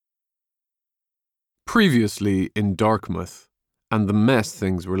Previously in Darkmouth, and the mess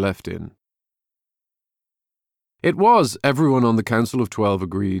things were left in. It was, everyone on the Council of 12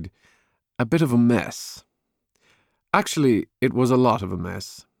 agreed, a bit of a mess. Actually, it was a lot of a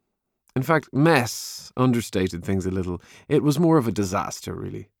mess. In fact, mess understated things a little. It was more of a disaster,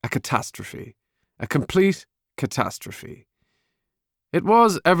 really. A catastrophe. A complete catastrophe. It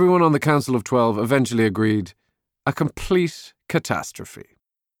was, everyone on the Council of 12 eventually agreed, a complete catastrophe.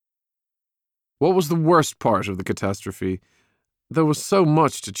 What was the worst part of the catastrophe? There was so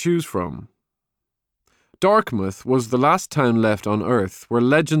much to choose from. Darkmouth was the last town left on Earth where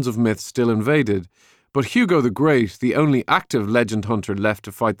legends of myth still invaded, but Hugo the Great, the only active legend hunter left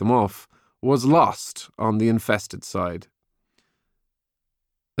to fight them off, was lost on the Infested Side.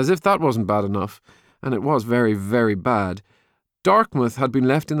 As if that wasn't bad enough, and it was very, very bad, Darkmouth had been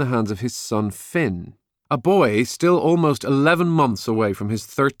left in the hands of his son Finn, a boy still almost 11 months away from his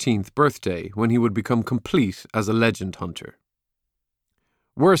 13th birthday when he would become complete as a legend hunter.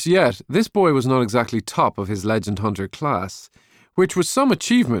 Worse yet, this boy was not exactly top of his legend hunter class, which was some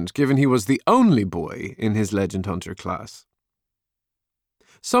achievement given he was the only boy in his legend hunter class.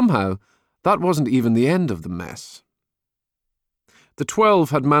 Somehow, that wasn't even the end of the mess. The 12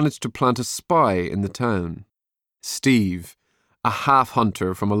 had managed to plant a spy in the town. Steve, a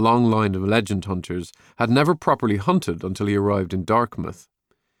half-hunter from a long line of legend hunters, had never properly hunted until he arrived in Darkmouth.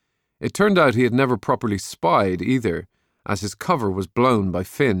 It turned out he had never properly spied either, as his cover was blown by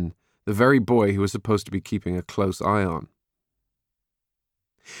Finn, the very boy he was supposed to be keeping a close eye on.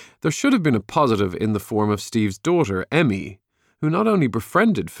 There should have been a positive in the form of Steve's daughter, Emmy, who not only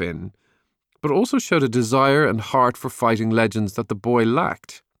befriended Finn, but also showed a desire and heart for fighting legends that the boy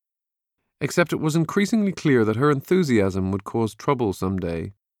lacked. Except it was increasingly clear that her enthusiasm would cause trouble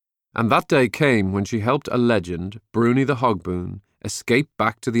someday. And that day came when she helped a legend, Bruni the Hogboon, escape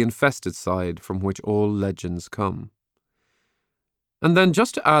back to the Infested Side from which all legends come. And then,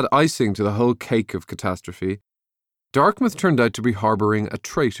 just to add icing to the whole cake of catastrophe, Darkmouth turned out to be harbouring a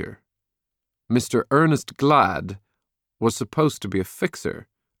traitor. Mr. Ernest Glad was supposed to be a fixer,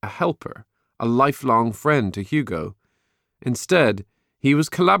 a helper, a lifelong friend to Hugo. Instead, he was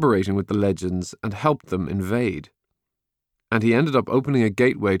collaborating with the legends and helped them invade. And he ended up opening a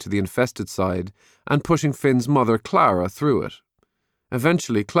gateway to the Infested Side and pushing Finn's mother Clara through it.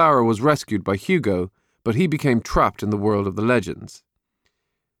 Eventually, Clara was rescued by Hugo, but he became trapped in the world of the legends.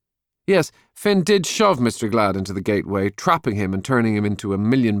 Yes, Finn did shove Mr. Glad into the gateway, trapping him and turning him into a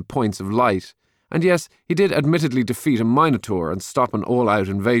million points of light. And yes, he did admittedly defeat a Minotaur and stop an all-out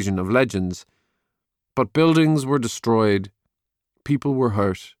invasion of legends. But buildings were destroyed. People were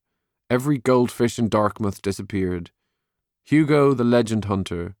hurt. Every goldfish in Darkmouth disappeared. Hugo, the legend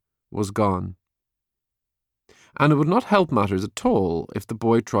hunter, was gone. And it would not help matters at all if the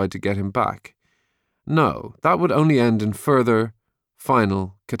boy tried to get him back. No, that would only end in further,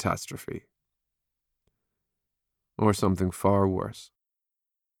 final catastrophe. Or something far worse.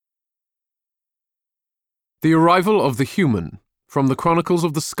 The Arrival of the Human, from the Chronicles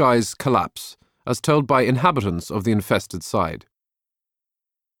of the Sky's Collapse, as told by inhabitants of the Infested Side.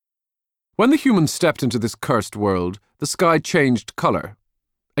 When the humans stepped into this cursed world, the sky changed colour.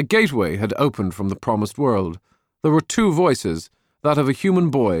 A gateway had opened from the promised world. There were two voices, that of a human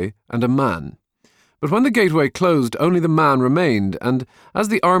boy and a man. But when the gateway closed, only the man remained, and as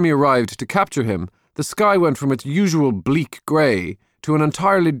the army arrived to capture him, the sky went from its usual bleak grey to an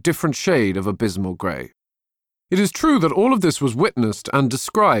entirely different shade of abysmal grey. It is true that all of this was witnessed and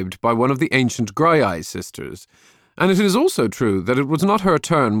described by one of the ancient Grey-Eye sisters, and it is also true that it was not her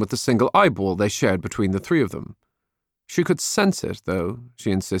turn with the single eyeball they shared between the three of them. She could sense it, though,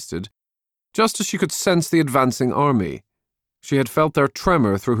 she insisted, just as she could sense the advancing army. She had felt their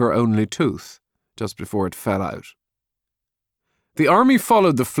tremor through her only tooth, just before it fell out. The army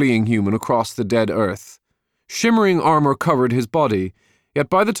followed the fleeing human across the dead earth. Shimmering armour covered his body, yet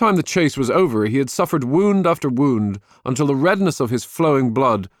by the time the chase was over, he had suffered wound after wound until the redness of his flowing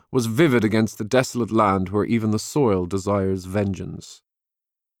blood was vivid against the desolate land where even the soil desires vengeance.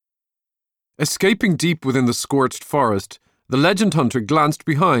 Escaping deep within the scorched forest, the legend hunter glanced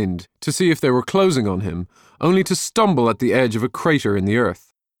behind to see if they were closing on him, only to stumble at the edge of a crater in the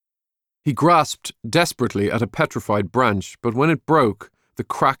earth. He grasped desperately at a petrified branch, but when it broke, the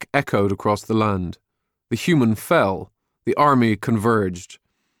crack echoed across the land. The human fell. The army converged.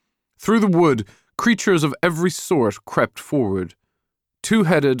 Through the wood, creatures of every sort crept forward.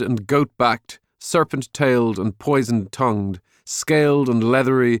 Two-headed and goat-backed, serpent-tailed and poison-tongued, scaled and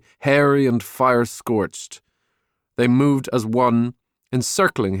leathery, hairy and fire-scorched. They moved as one,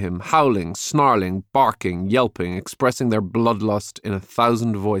 encircling him, howling, snarling, barking, yelping, expressing their bloodlust in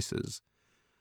 1,000 voices.